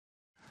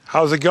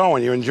How's it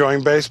going? You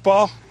enjoying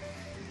baseball?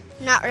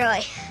 Not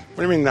really. What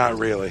do you mean, not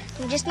really?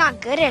 I'm just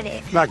not good at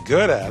it. Not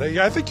good at it?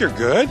 I think you're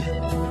good.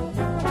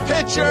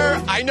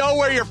 Pitcher, I know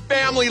where your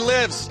family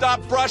lives.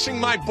 Stop brushing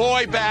my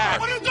boy back.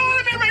 What are you doing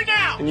to me right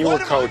now? And you were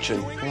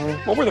coaching.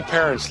 What were the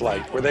parents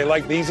like? Were they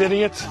like these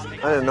idiots?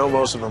 I didn't know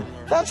most of them.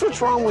 That's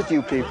what's wrong with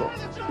you people.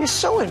 You're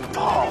so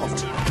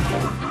involved.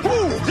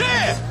 Ooh,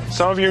 yeah!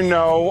 Some of you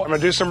know I'm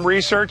going to do some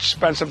research,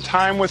 spend some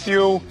time with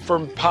you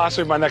for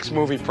possibly my next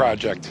movie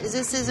project.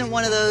 This isn't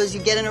one of those,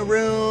 you get in a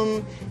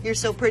room, you're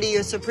so pretty,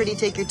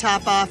 take your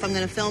top off, I'm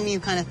going to film you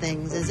kind of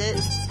things, is it?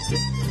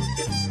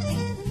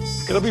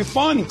 It'll be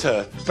fun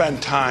to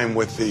spend time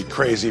with the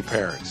crazy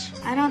parents.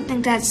 I don't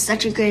think that's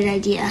such a great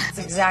idea. That's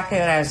exactly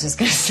what I was just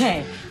going to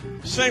say.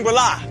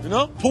 Shangri-La, you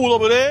know? Pool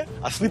over there,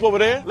 I sleep over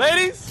there.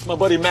 Ladies, my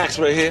buddy Max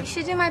right here. You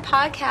should do my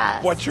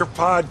podcast. What's your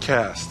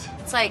podcast?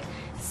 It's like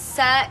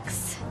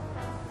sex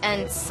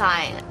and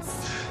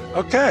science.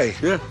 Okay.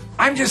 Yeah.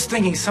 I'm just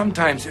thinking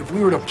sometimes if we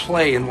were to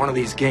play in one of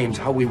these games,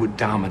 how we would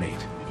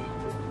dominate.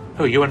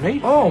 Who, you and me?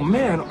 Oh,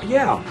 man,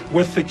 yeah.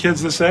 With the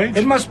kids this age?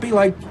 It must be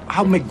like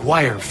how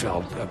McGuire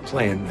felt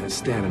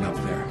standing up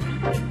there.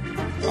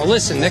 Now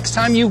listen, next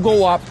time you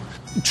go up,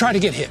 try to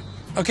get hit,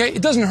 okay?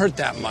 It doesn't hurt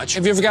that much.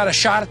 Have you ever got a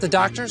shot at the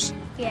doctors?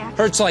 Yeah.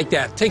 Hurts like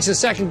that. Takes a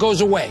second,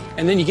 goes away,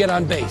 and then you get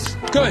on base.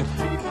 Good.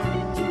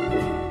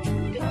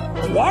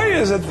 Why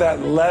is it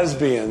that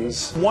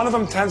lesbians, one of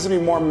them tends to be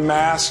more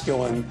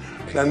masculine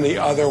than the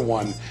other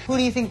one? Who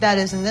do you think that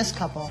is in this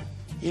couple?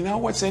 You know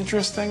what's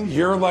interesting?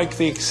 You're like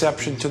the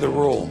exception to the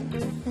rule.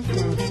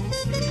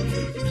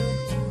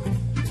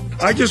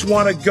 I just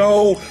want to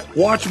go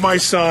watch my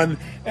son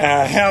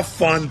have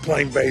fun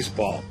playing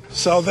baseball.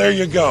 So there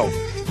you go.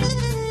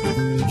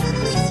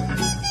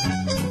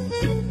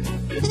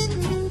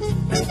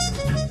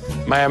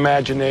 My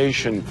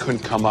imagination couldn't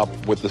come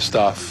up with the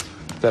stuff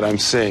that I'm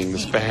seeing,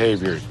 this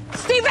behavior.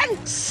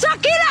 Steven,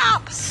 suck it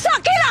up!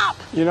 Suck it up!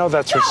 You know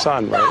that's her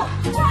son,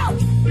 right?